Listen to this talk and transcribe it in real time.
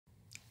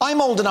I'm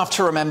old enough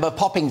to remember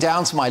popping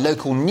down to my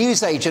local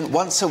newsagent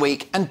once a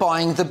week and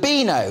buying the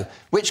Beano,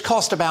 which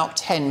cost about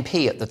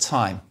 10p at the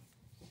time.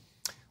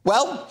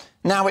 Well,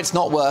 now it's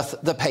not worth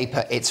the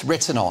paper it's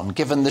written on,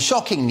 given the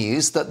shocking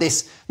news that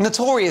this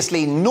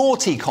notoriously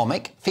naughty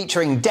comic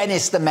featuring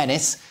Dennis the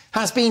Menace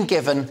has been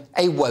given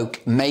a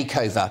woke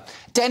makeover.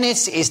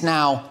 Dennis is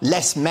now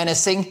less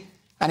menacing,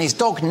 and his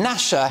dog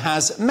Nasha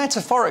has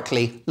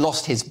metaphorically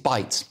lost his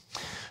bite.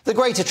 The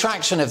great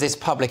attraction of this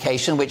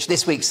publication, which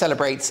this week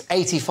celebrates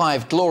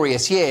 85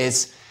 glorious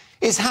years,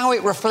 is how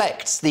it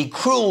reflects the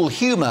cruel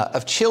humour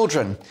of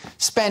children.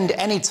 Spend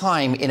any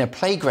time in a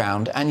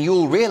playground and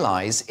you'll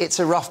realise it's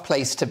a rough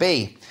place to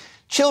be.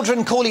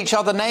 Children call each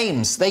other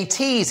names, they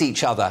tease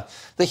each other.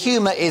 The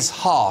humour is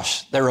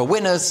harsh. There are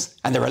winners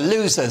and there are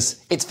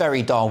losers. It's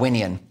very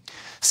Darwinian.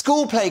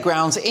 School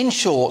playgrounds, in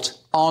short,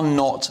 are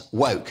not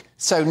woke,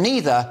 so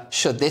neither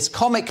should this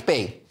comic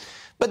be.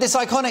 But this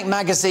iconic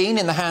magazine,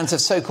 in the hands of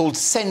so-called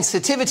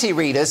sensitivity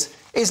readers,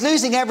 is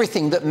losing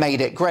everything that made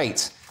it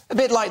great. A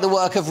bit like the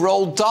work of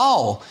Roald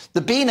Dahl.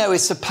 The Beano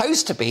is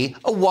supposed to be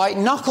a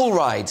white-knuckle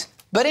ride,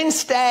 but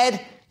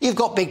instead you've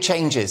got big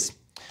changes.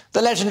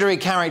 The legendary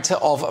character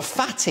of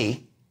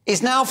Fatty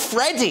is now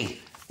Freddy,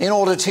 in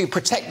order to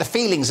protect the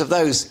feelings of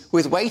those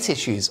with weight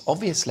issues,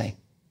 obviously.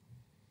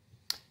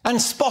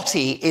 And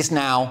Spotty is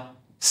now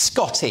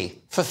Scotty,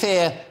 for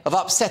fear of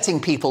upsetting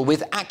people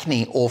with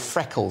acne or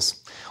freckles.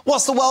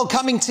 What's the world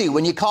coming to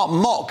when you can't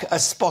mock a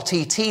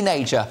spotty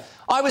teenager?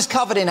 I was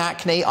covered in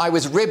acne, I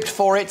was ribbed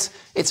for it,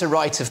 it's a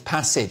rite of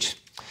passage.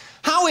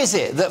 How is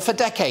it that for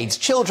decades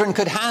children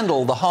could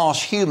handle the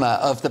harsh humour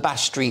of the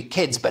Bash Street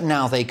Kids, but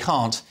now they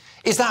can't?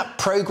 Is that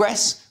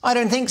progress? I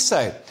don't think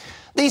so.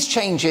 These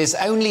changes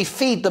only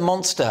feed the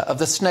monster of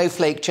the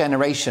snowflake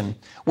generation,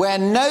 where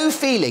no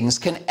feelings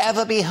can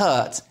ever be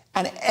hurt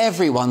and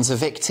everyone's a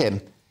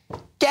victim.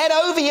 Get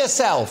over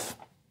yourself!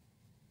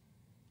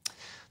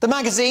 The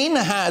magazine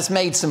has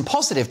made some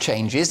positive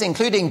changes,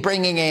 including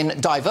bringing in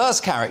diverse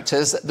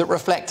characters that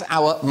reflect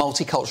our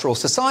multicultural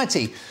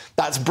society.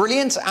 That's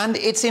brilliant and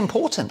it's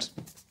important.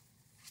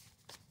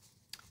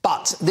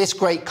 But this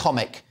great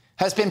comic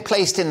has been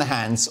placed in the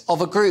hands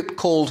of a group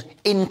called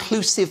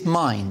Inclusive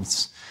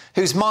Minds,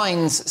 whose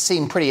minds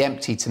seem pretty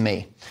empty to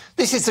me.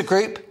 This is the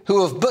group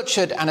who have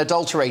butchered and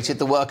adulterated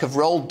the work of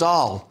Roald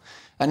Dahl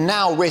and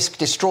now risk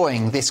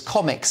destroying this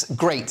comic's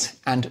great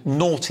and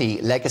naughty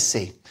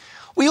legacy.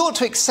 We ought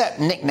to accept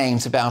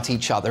nicknames about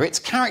each other. It's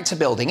character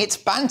building, it's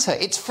banter,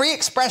 it's free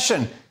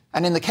expression.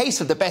 And in the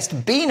case of the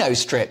best Beano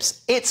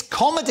strips, it's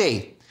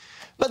comedy.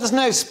 But there's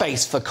no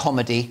space for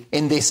comedy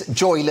in this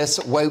joyless,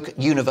 woke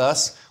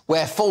universe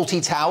where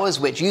Faulty Towers,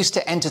 which used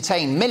to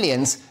entertain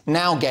millions,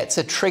 now gets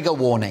a trigger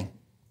warning.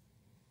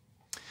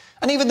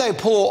 And even though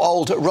poor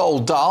old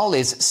Roald Dahl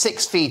is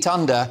 6 feet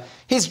under,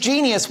 his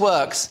genius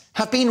works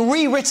have been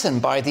rewritten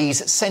by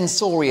these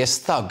censorious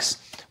thugs,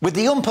 with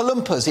the Oompa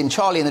Loompas in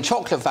Charlie and the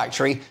Chocolate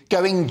Factory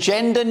going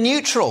gender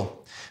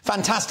neutral.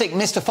 Fantastic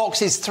Mr.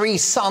 Fox's 3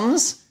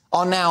 sons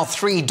are now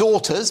 3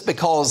 daughters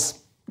because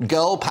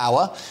girl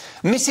power.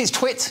 Mrs.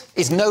 Twit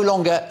is no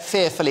longer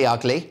fearfully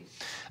ugly.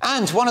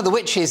 And one of the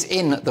witches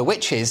in The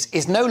Witches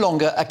is no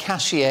longer a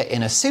cashier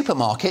in a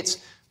supermarket,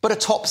 but a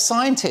top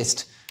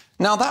scientist.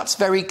 Now that's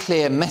very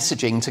clear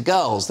messaging to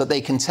girls that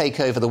they can take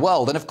over the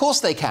world. And of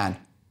course they can.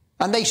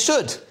 And they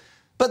should.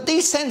 But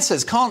these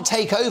censors can't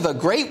take over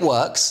great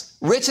works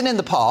written in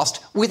the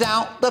past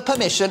without the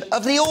permission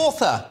of the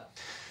author.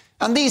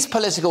 And these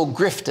political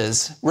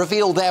grifters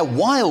reveal their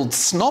wild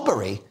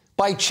snobbery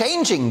by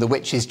changing the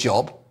witch's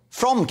job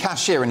from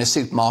cashier in a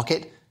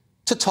supermarket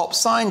to top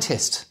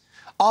scientist.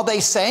 Are they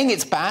saying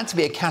it's bad to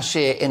be a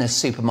cashier in a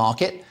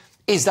supermarket?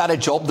 Is that a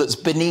job that's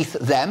beneath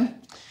them?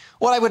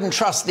 Well, I wouldn't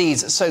trust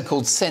these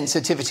so-called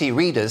sensitivity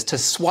readers to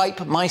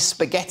swipe my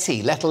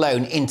spaghetti, let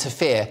alone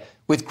interfere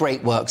with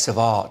great works of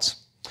art.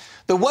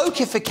 The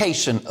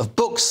wokeification of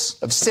books,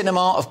 of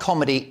cinema, of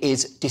comedy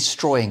is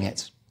destroying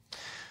it.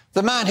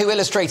 The man who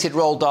illustrated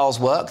Roald Dahl's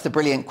work, the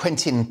brilliant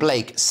Quentin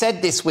Blake,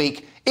 said this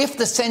week, if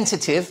the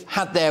sensitive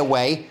had their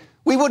way,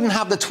 we wouldn't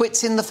have the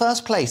twits in the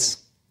first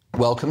place.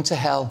 Welcome to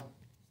hell.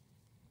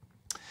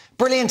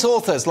 Brilliant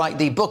authors like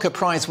the Booker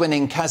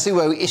Prize-winning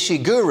Kazuo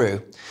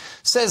Ishiguro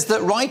says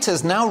that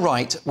writers now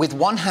write with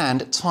one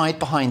hand tied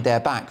behind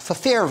their back for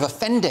fear of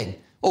offending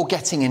or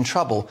getting in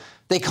trouble.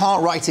 They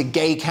can't write a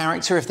gay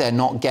character if they're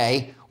not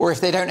gay, or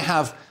if they don't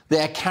have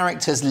their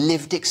character's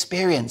lived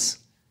experience.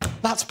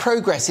 That's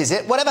progress, is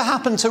it? Whatever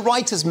happened to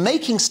writers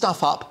making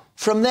stuff up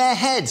from their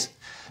head?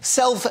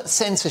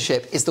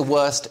 Self-censorship is the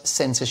worst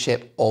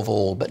censorship of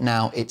all, but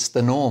now it's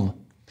the norm.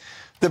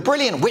 The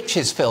brilliant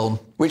Witches film,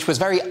 which was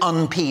very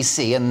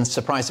un-PC and,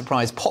 surprise,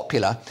 surprise,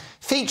 popular,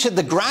 featured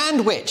the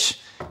Grand Witch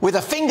with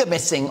a finger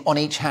missing on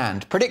each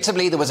hand.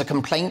 Predictably, there was a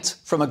complaint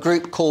from a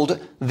group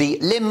called the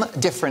Limb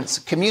Difference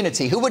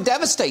Community, who were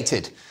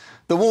devastated.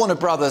 The Warner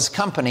Brothers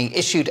company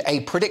issued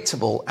a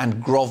predictable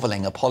and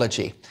grovelling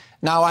apology.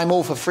 Now, I'm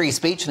all for free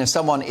speech, and if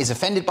someone is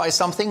offended by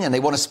something and they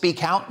want to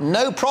speak out,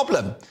 no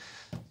problem.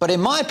 But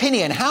in my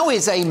opinion, how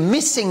is a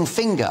missing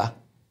finger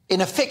in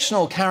a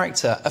fictional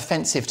character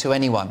offensive to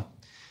anyone.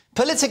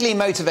 Politically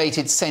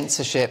motivated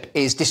censorship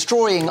is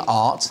destroying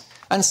art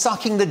and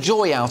sucking the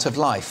joy out of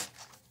life.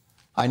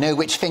 I know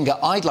which finger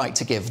I'd like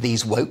to give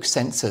these woke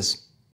censors.